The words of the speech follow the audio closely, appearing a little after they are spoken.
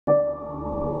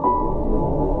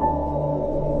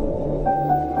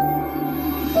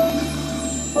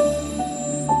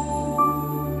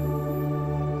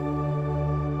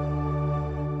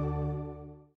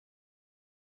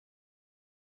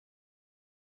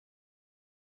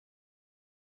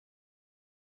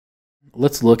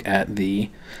Let's look at the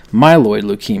myeloid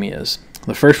leukemias.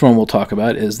 The first one we'll talk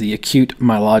about is the acute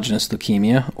myelogenous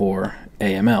leukemia, or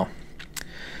AML.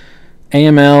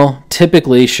 AML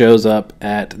typically shows up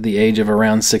at the age of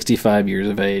around 65 years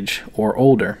of age or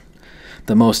older.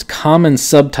 The most common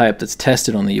subtype that's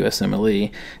tested on the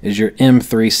USMLE is your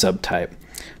M3 subtype.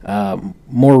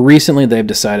 More recently, they've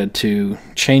decided to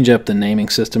change up the naming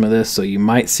system of this, so you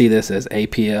might see this as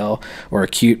APL, or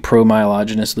acute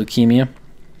promyelogenous leukemia.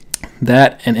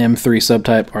 That and M3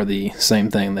 subtype are the same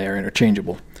thing. They are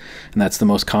interchangeable, and that's the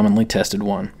most commonly tested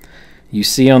one. You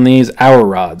see on these hour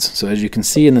rods. So as you can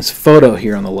see in this photo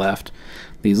here on the left,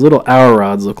 these little hour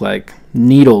rods look like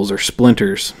needles or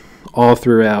splinters all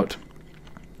throughout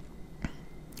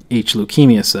each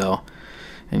leukemia cell,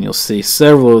 and you'll see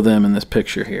several of them in this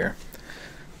picture here.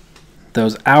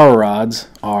 Those hour rods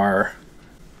are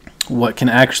what can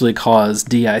actually cause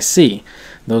DIC.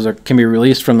 Those can be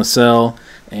released from the cell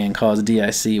and cause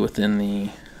DIC within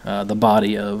the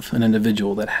body of an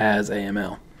individual that has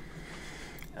AML.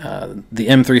 The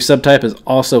M3 subtype is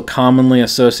also commonly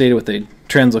associated with a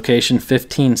translocation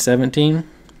 1517,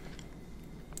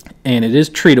 and it is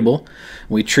treatable.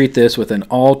 We treat this with an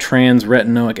all-trans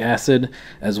retinoic acid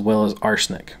as well as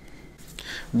arsenic.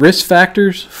 Risk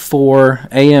factors for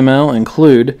AML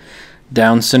include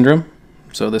Down syndrome,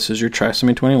 so this is your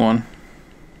trisomy 21,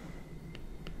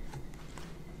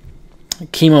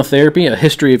 chemotherapy, a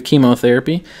history of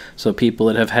chemotherapy, so people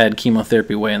that have had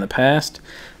chemotherapy way in the past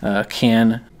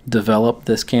can develop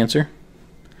this cancer.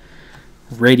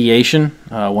 Radiation,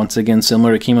 once again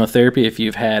similar to chemotherapy, if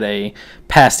you've had a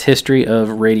past history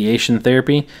of radiation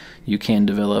therapy, you can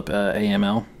develop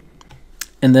AML.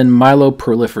 And then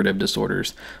myeloproliferative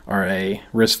disorders are a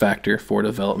risk factor for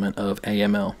development of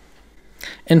AML.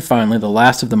 And finally, the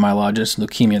last of the myelogenous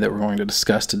leukemia that we're going to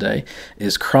discuss today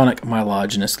is chronic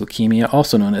myelogenous leukemia,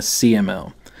 also known as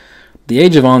CML. The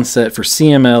age of onset for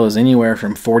CML is anywhere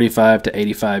from 45 to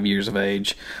 85 years of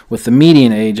age, with the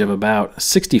median age of about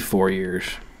 64 years.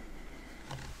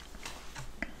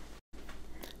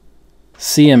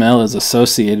 CML is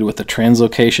associated with the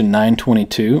translocation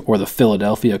 922, or the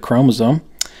Philadelphia chromosome,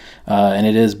 and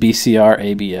it is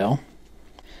BCR-ABL.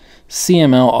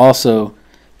 CML also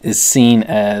is seen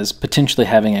as potentially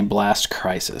having a blast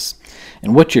crisis.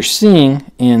 And what you're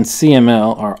seeing in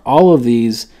CML are all of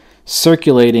these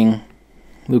circulating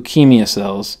leukemia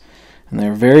cells, and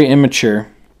they're very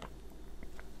immature,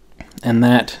 and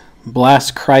that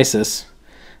blast crisis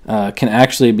can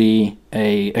actually be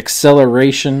an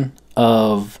acceleration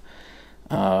of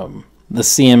the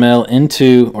CML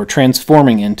into, or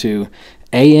transforming into,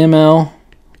 AML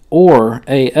or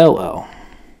ALL.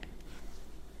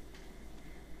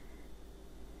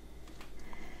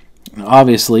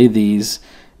 Obviously, these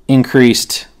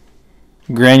increased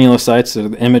granulocytes, or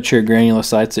the immature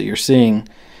granulocytes that you're seeing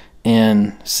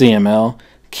in CML,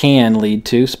 can lead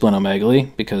to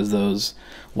splenomegaly, because those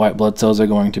white blood cells are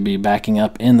going to be backing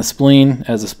up in the spleen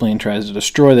as the spleen tries to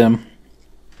destroy them,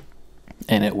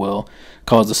 and it will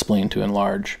cause the spleen to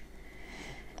enlarge.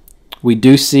 We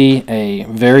do see a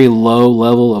very low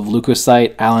level of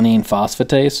leukocyte alanine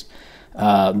phosphatase.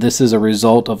 This is a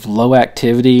result of low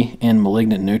activity in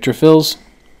malignant neutrophils,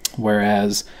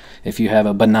 whereas if you have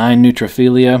a benign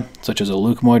neutrophilia, such as a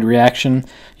leukemoid reaction,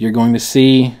 you're going to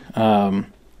see the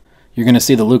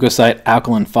leukocyte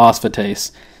alkaline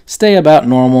phosphatase stay about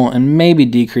normal and maybe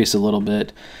decrease a little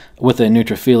bit with a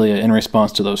neutrophilia in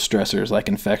response to those stressors like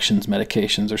infections,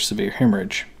 medications, or severe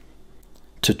hemorrhage.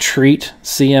 To treat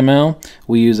CML,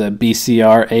 we use a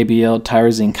BCR-ABL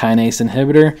tyrosine kinase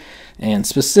inhibitor, and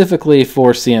specifically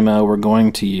for CML, we're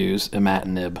going to use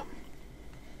imatinib.